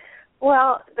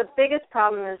 Well, the biggest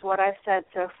problem is what I've said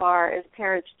so far is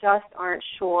parents just aren't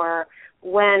sure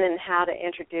when and how to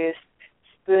introduce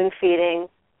spoon feeding,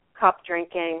 cup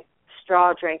drinking,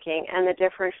 straw drinking and the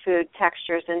different food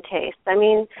textures and tastes. I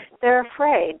mean, they're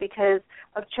afraid because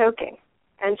of choking.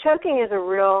 And choking is a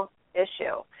real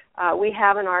issue. We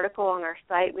have an article on our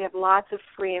site. We have lots of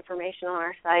free information on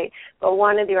our site, but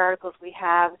one of the articles we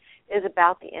have is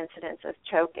about the incidence of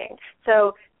choking.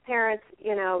 So parents,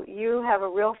 you have a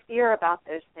real fear about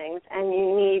those things, and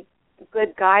you need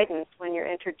good guidance when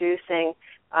you're introducing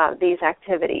these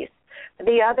activities.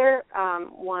 The other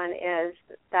one is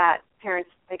that parents,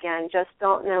 again, just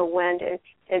don't know when to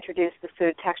introduce the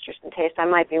food textures and tastes. I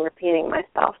might be repeating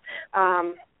myself.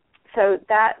 So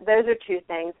those are two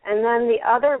things. And then the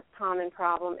other common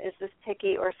problem is this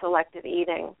picky or selective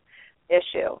eating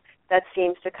issue that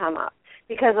seems to come up,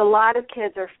 because a lot of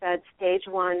kids are fed stage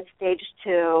 1, stage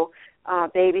 2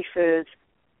 baby foods,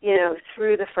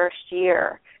 through the first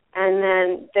year. And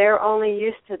then they're only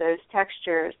used to those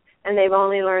textures, and they've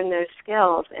only learned those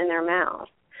skills in their mouth.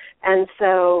 And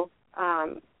so,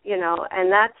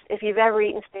 and that's, if you've ever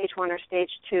eaten stage 1 or stage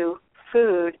 2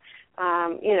 food,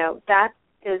 that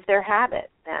is their habit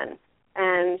then.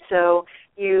 And so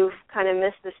you've kind of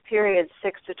missed this period,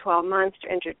 6 to 12 months,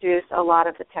 to introduce a lot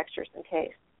of the textures and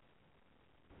tastes.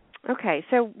 Okay,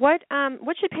 so what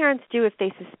should parents do if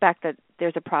they suspect that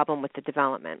there's a problem with the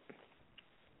development?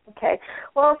 Okay,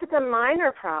 well, if it's a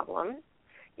minor problem,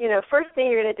 first thing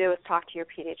you're going to do is talk to your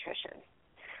pediatrician.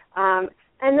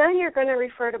 And then you're going to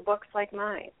refer to books like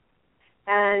mine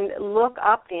and look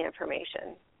up the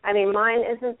information. I mean, mine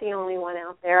isn't the only one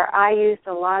out there. I used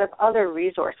a lot of other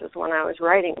resources when I was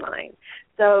writing mine.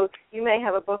 So you may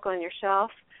have a book on your shelf.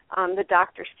 The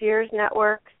Dr. Sears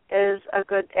Network is a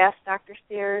good, Ask Dr.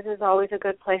 Sears is always a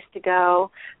good place to go.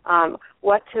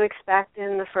 What to expect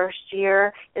in the first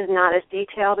year is not as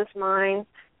detailed as mine,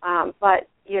 but,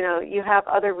 you have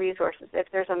other resources if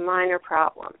there's a minor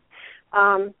problem.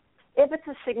 If it's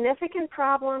a significant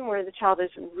problem where the child is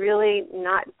really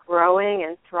not growing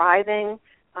and thriving,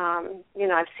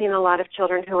 I've seen a lot of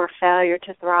children who are failure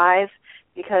to thrive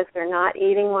because they're not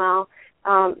eating well.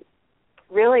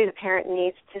 Really, the parent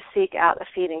needs to seek out a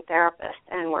feeding therapist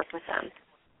and work with them.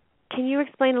 Can you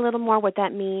explain a little more what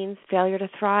that means, failure to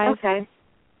thrive?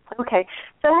 Okay.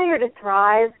 Failure to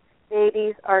thrive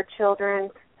babies are children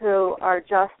who are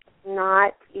just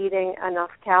not eating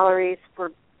enough calories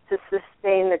to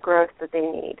sustain the growth that they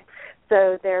need.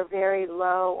 So they're very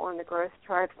low on the growth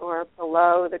chart or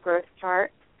below the growth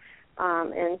chart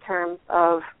in terms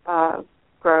of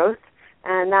growth,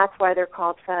 and that's why they're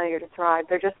called failure to thrive.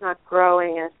 They're just not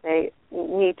growing as they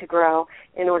need to grow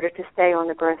in order to stay on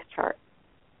the growth chart.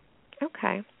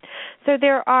 Okay. So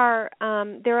there are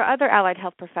other allied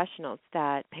health professionals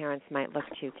that parents might look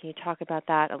to. Can you talk about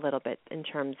that a little bit in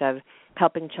terms of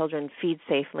helping children feed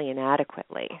safely and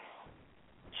adequately?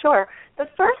 Sure. The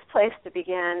first place to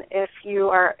begin, if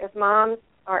moms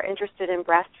are interested in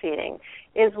breastfeeding,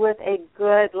 is with a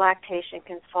good lactation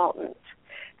consultant.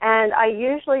 And I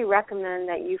usually recommend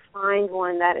that you find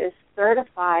one that is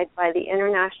certified by the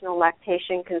International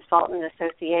Lactation Consultant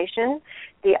Association,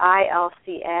 the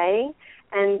ILCA,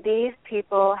 and these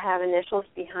people have initials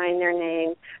behind their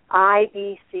name,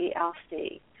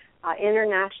 IBCLC,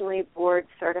 Internationally Board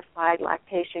Certified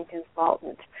Lactation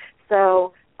Consultant.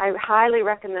 So I highly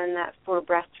recommend that for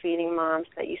breastfeeding moms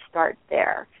that you start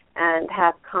there and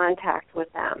have contact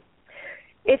with them.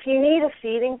 If you need a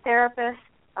feeding therapist,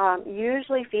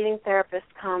 usually feeding therapists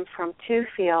come from two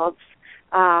fields,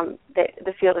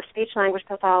 the field of speech-language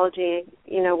pathology,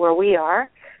 where we are,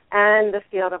 and the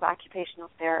field of occupational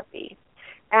therapy.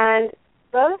 And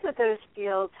both of those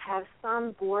fields have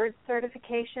some board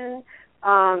certification,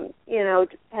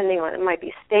 depending on, it might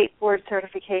be state board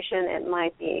certification, it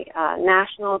might be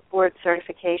national board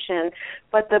certification,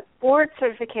 but the board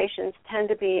certifications tend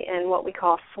to be in what we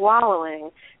call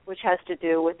swallowing, which has to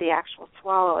do with the actual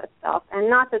swallow itself, and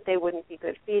not that they wouldn't be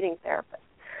good feeding therapists.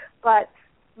 But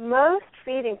most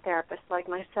feeding therapists, like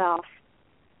myself,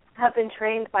 have been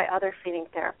trained by other feeding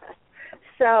therapists.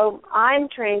 So I'm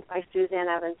trained by Suzanne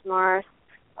Evans Morris,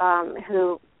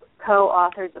 who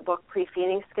co-authored the book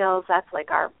Pre-Feeding Skills. That's like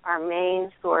our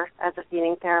main source as a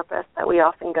feeding therapist that we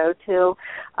often go to,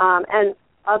 and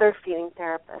other feeding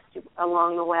therapists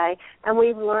along the way. And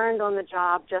we've learned on the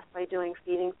job just by doing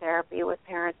feeding therapy with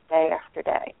parents day after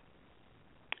day.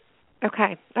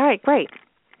 Okay. All right, great.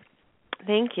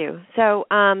 Thank you. So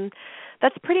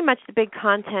that's pretty much the big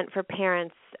content for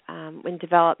parents in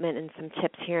development and some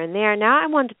tips here and there. Now I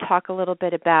wanted to talk a little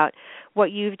bit about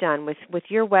what you've done with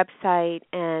your website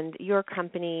and your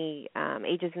company,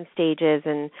 Ages and Stages,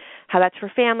 and how that's for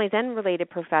families and related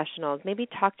professionals. Maybe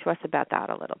talk to us about that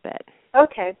a little bit.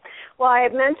 Okay. Well, I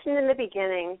had mentioned in the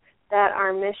beginning that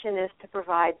our mission is to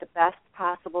provide the best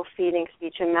possible feeding,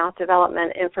 speech, and mouth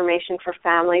development information for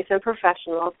families and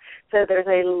professionals. So there's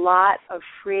a lot of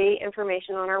free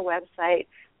information on our website.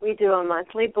 We do a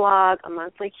monthly blog, a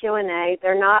monthly Q&A.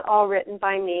 They're not all written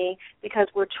by me because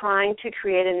we're trying to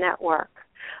create a network.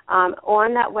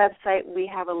 On that website, we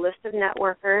have a list of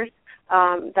networkers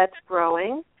that's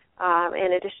growing.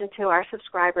 In addition to our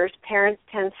subscribers, parents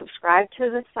can subscribe to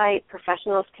the site,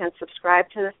 professionals can subscribe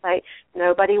to the site.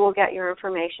 Nobody will get your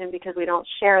information because we don't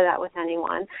share that with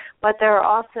anyone. But there are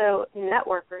also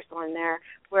networkers on there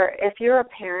where if you're a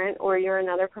parent or you're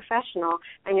another professional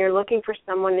and you're looking for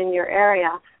someone in your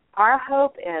area, our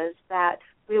hope is that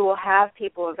we will have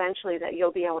people eventually that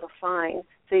you'll be able to find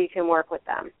so you can work with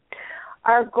them.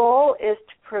 Our goal is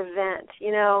to prevent.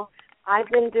 You know, I've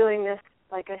been doing this,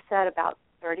 like I said, about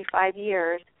 35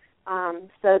 years. So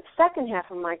the second half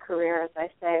of my career, as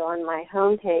I say on my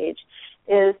homepage,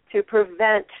 is to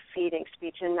prevent feeding,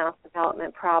 speech, and mouth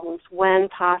development problems when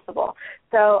possible.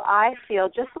 So I feel,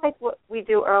 just like what we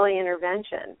do early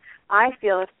intervention, I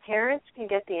feel if parents can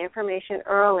get the information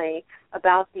early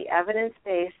about the evidence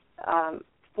base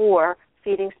for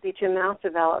feeding, speech, and mouth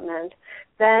development,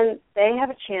 then they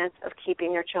have a chance of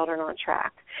keeping their children on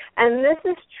track. And this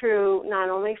is true not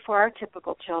only for our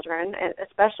typical children,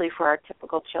 especially for our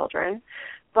typical children,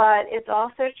 but it's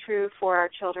also true for our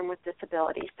children with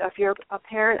disabilities. So if you're a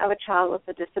parent of a child with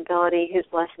a disability who's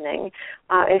listening,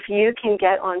 if you can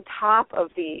get on top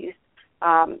of these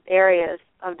areas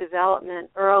of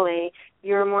development early,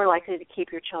 you're more likely to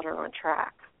keep your children on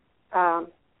track.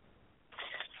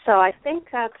 So I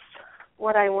think that's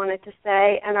what I wanted to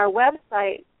say. And our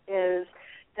website is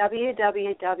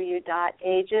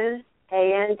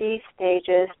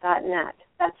www.agesandstages.net.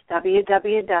 That's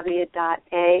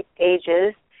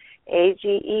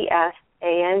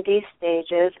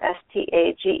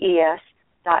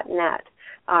www.agesandstages.net.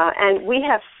 And we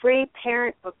have free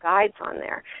parent book guides on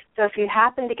there. So if you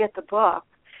happen to get the book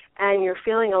and you're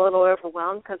feeling a little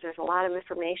overwhelmed because there's a lot of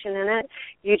information in it,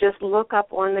 you just look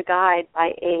up on the guide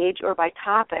by age or by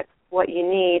topic what you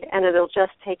need, and it'll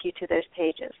just take you to those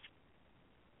pages.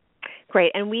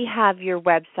 Great, and we have your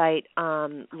website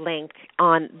linked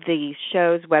on the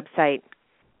show's website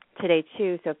today,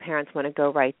 too, so if parents want to go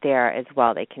right there as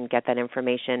well, they can get that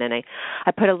information. And I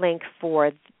put a link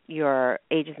for your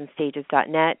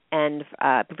agesandstages.net and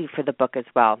I believe for the book as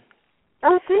well.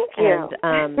 Oh, thank you.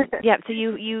 And, yeah, so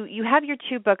you have your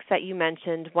two books that you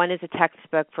mentioned. One is a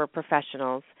textbook for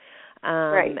professionals.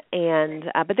 Right.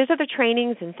 But there's other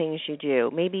trainings and things you do.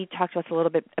 Maybe talk to us a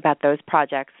little bit about those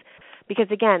projects,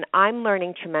 because again, I'm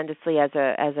learning tremendously as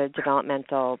a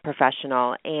developmental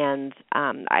professional, and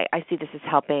I see this as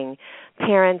helping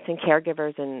parents and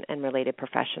caregivers and related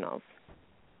professionals.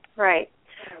 Right.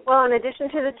 Well, in addition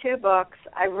to the two books,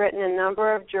 I've written a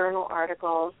number of journal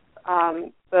articles,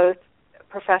 both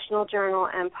professional journal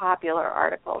and popular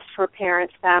articles for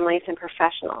parents, families, and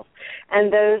professionals.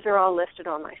 And those are all listed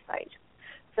on my site.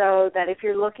 So that if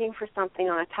you're looking for something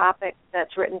on a topic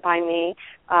that's written by me,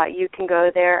 you can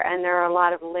go there, and there are a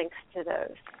lot of links to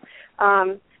those.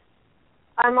 I'm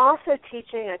also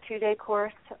teaching a 2-day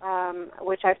course,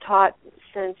 which I've taught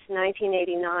since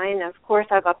 1989. Of course,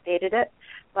 I've updated it,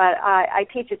 but I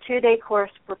teach a 2-day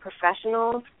course for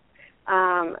professionals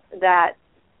that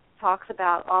talks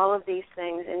about all of these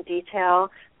things in detail,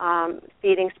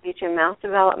 feeding, speech, and mouth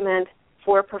development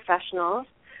for professionals.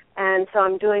 And so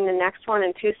I'm doing the next one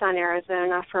in Tucson,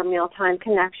 Arizona for Mealtime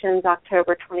Connections,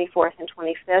 October 24th and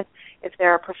 25th, if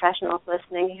there are professionals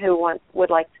listening who would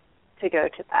like to go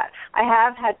to that. I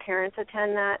have had parents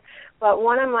attend that, but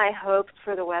one of my hopes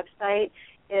for the website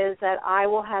is that I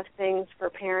will have things for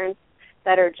parents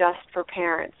that are just for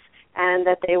parents, and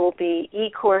that they will be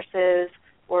e-courses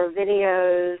or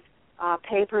videos,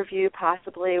 pay-per-view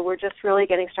possibly. We're just really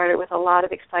getting started with a lot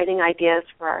of exciting ideas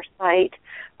for our site,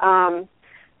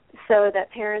 so that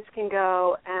parents can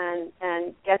go and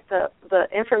get the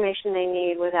information they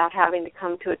need without having to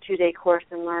come to a 2-day course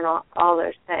and learn all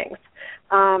those things.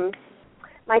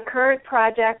 My current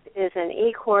project is an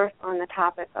e-course on the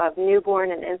topic of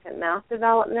newborn and infant mouth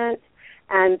development,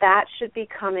 and that should be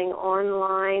coming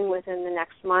online within the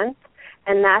next month,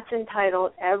 and that's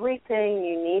entitled Everything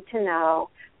You Need to Know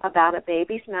About a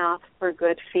Baby's Mouth for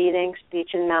Good Feeding,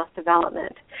 Speech, and Mouth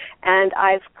Development. And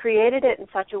I've created it in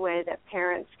such a way that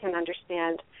parents can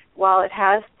understand. While it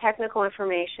has technical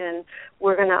information,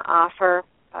 we're going to offer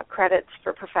credits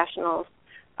for professionals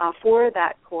for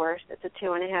that course. It's a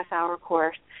 2.5-hour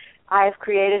course. I've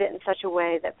created it in such a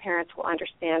way that parents will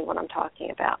understand what I'm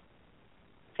talking about.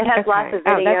 It has lots of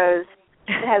videos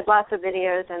It has lots of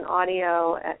videos and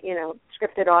audio,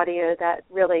 scripted audio that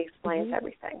really explains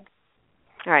everything.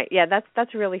 All right. Yeah,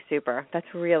 that's really super. That's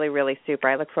really, really super.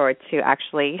 I look forward to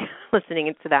actually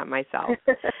listening to that myself.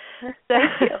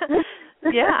 Thank you.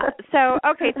 Yeah. So,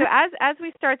 okay, so as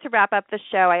we start to wrap up the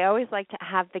show, I always like to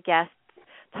have the guests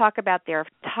talk about their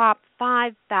top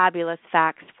 5 fabulous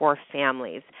facts for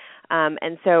families.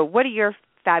 And so what are your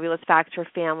fabulous facts for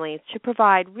families to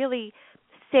provide really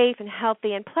safe and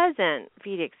healthy and pleasant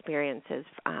feeding experiences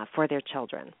for their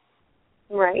children?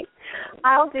 Right.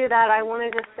 I'll do that. I want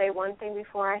to just say one thing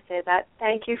before I say that.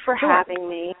 Thank you for having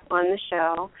me on the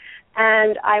show.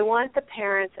 And I want the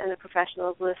parents and the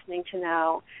professionals listening to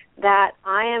know that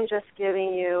I am just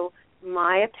giving you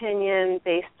my opinion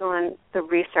based on the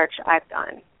research I've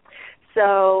done.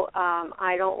 So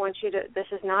I don't want you to, this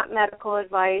is not medical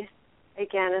advice.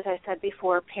 Again, as I said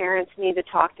before, parents need to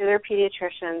talk to their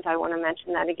pediatricians. I want to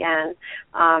mention that again,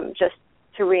 just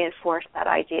to reinforce that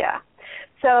idea.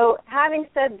 So having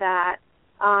said that,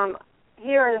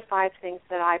 here are the 5 things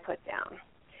that I put down.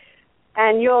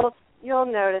 And you'll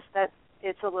notice that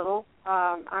it's a little,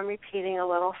 I'm repeating a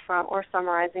little from, or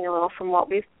summarizing a little from what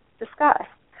we've discussed.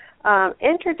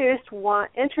 Introduce one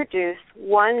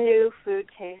new food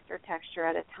taste or texture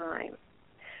at a time.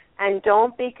 And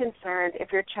don't be concerned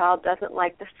if your child doesn't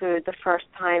like the food the first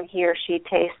time he or she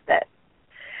tastes it.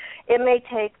 It may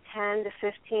take 10 to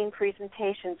 15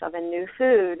 presentations of a new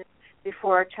food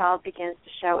before a child begins to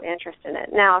show interest in it.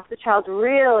 Now, if the child's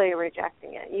really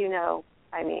rejecting it, you're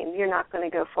not going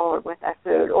to go forward with that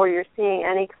food, or you're seeing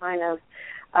any kind of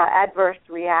adverse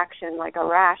reaction like a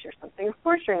rash or something, of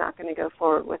course you're not going to go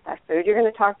forward with that food. You're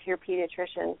going to talk to your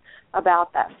pediatrician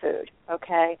about that food,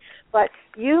 okay? But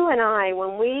you and I,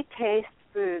 when we taste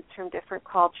foods from different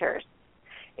cultures,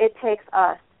 it takes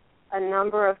us a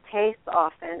number of tastes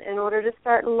often in order to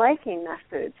start liking that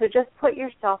food. So just put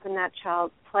yourself in that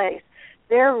child's place.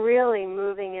 They're really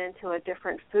moving into a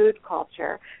different food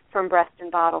culture from breast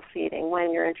and bottle feeding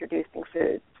when you're introducing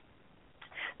foods.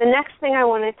 The next thing I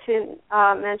wanted to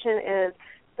mention is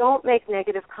don't make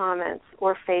negative comments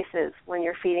or faces when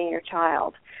you're feeding your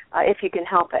child, if you can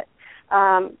help it,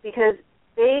 because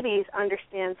babies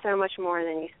understand so much more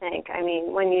than you think. I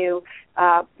mean, when you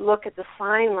look at the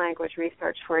sign language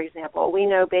research, for example, we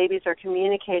know babies are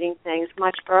communicating things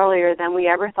much earlier than we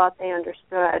ever thought they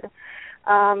understood.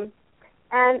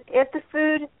 And if the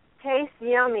food tastes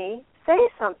yummy, say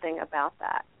something about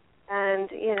that. And,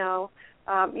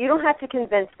 you don't have to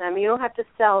convince them. You don't have to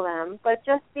sell them, but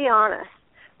just be honest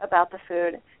about the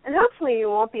food. And hopefully you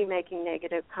won't be making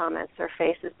negative comments or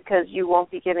faces because you won't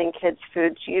be giving kids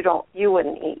foods you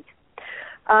wouldn't eat.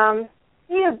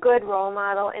 Be a good role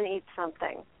model and eat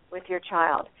something with your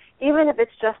child, even if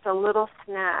it's just a little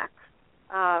snack,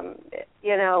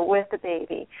 with the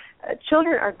baby.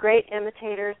 Children are great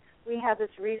imitators. We have this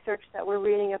research that we're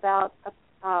reading about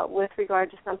with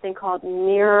regard to something called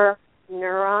mirror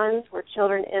neurons, where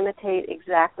children imitate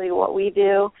exactly what we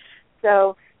do.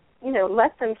 So,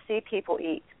 let them see people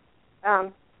eat.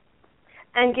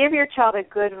 And give your child a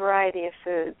good variety of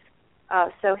foods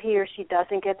so he or she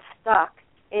doesn't get stuck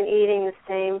in eating the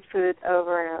same foods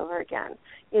over and over again.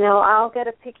 I'll get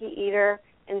a picky eater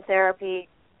in therapy,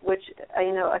 which,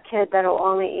 a kid that will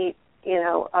only eat,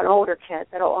 an older kid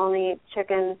that will only eat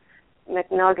chicken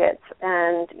McNuggets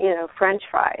and, French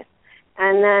fries.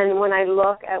 And then when I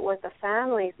look at what the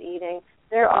family's eating,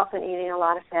 they're often eating a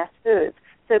lot of fast foods.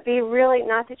 So be really,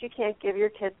 not that you can't give your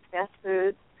kids fast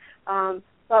foods,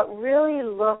 but really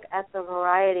look at the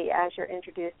variety as you're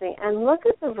introducing, and look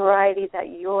at the variety that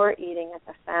you're eating as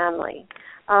a family.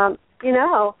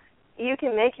 You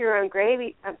can make your own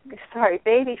baby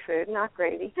food, not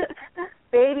gravy,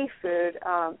 baby food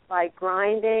by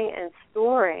grinding and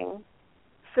storing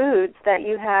foods that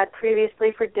you had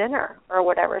previously for dinner or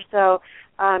whatever. So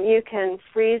you can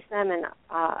freeze them in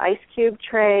ice cube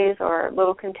trays or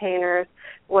little containers,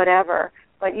 whatever.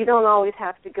 But you don't always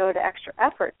have to go to extra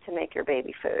effort to make your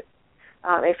baby food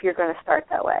if you're going to start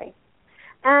that way.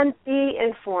 And be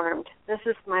informed. This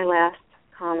is my last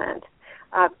comment.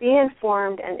 Be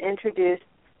informed and introduce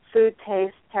food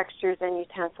taste, textures, and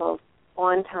utensils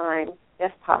on time,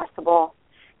 if possible.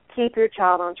 Keep your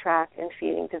child on track in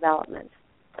feeding development.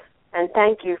 And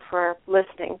thank you for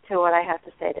listening to what I have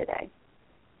to say today.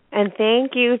 And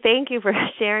thank you for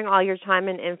sharing all your time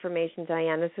and information,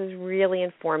 Diane. This is really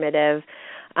informative.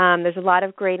 There's a lot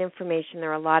of great information.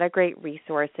 There are a lot of great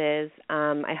resources.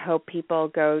 I hope people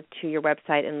go to your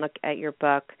website and look at your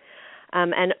book.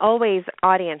 And always,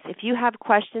 audience, if you have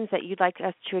questions that you'd like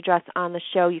us to address on the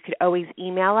show, you could always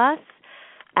email us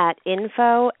at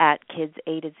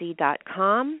info@kidsato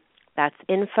z.com. That's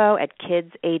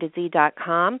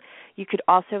info@kidsa2z.com. You could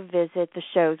also visit the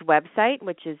show's website,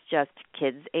 which is just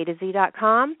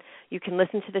kidsa2z.com. You can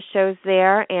listen to the shows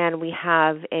there, and we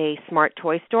have a smart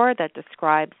toy store that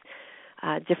describes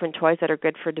different toys that are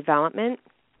good for development.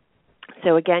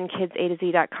 So again,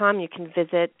 kidsa2z.com. You can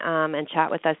visit and chat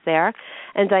with us there.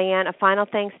 And Diane, a final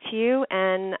thanks to you,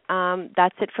 and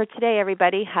that's it for today,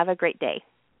 everybody. Have a great day.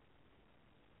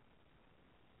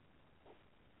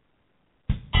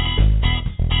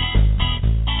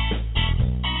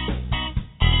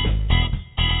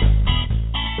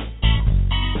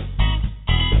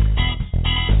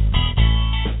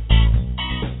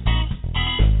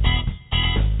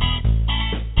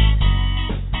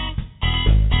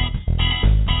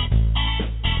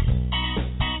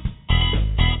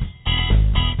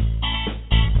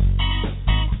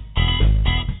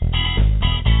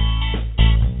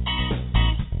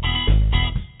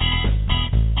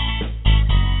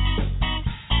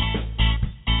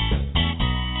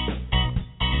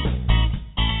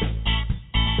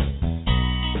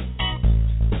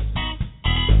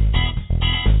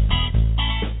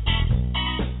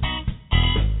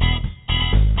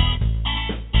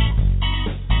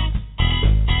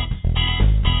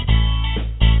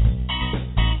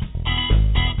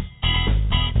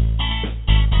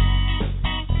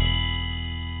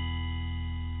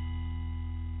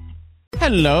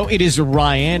 Hello, it is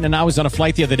Ryan, and I was on a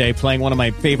flight the other day playing one of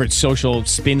my favorite social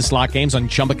spin slot games on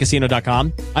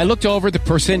ChumbaCasino.com. I looked over at the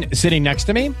person sitting next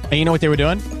to me, and you know what they were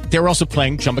doing? They were also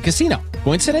playing Chumba Casino.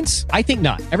 Coincidence? I think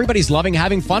not. Everybody's loving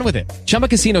having fun with it. Chumba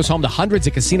Casino is home to hundreds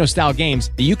of casino-style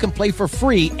games that you can play for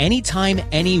free anytime,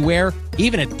 anywhere,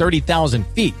 even at 30,000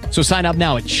 feet. So sign up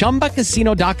now at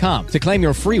ChumbaCasino.com to claim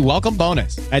your free welcome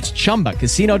bonus. That's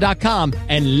ChumbaCasino.com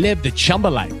and live the Chumba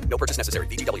life. No purchase necessary.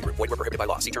 VGW. Void where prohibited by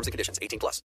law. See terms and conditions. 18+.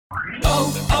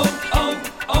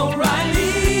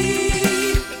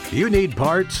 O'Reilly. You need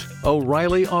parts?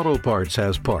 O'Reilly Auto Parts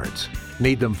has parts.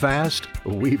 Need them fast?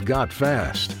 We've got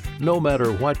fast. No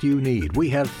matter what you need, we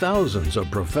have thousands of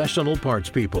professional parts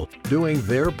people doing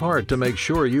their part to make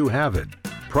sure you have it.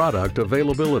 Product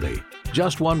availability.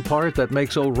 Just one part that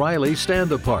makes O'Reilly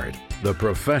stand apart. The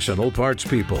professional parts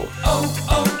people.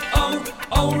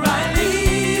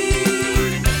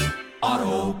 O'Reilly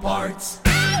Auto Parts.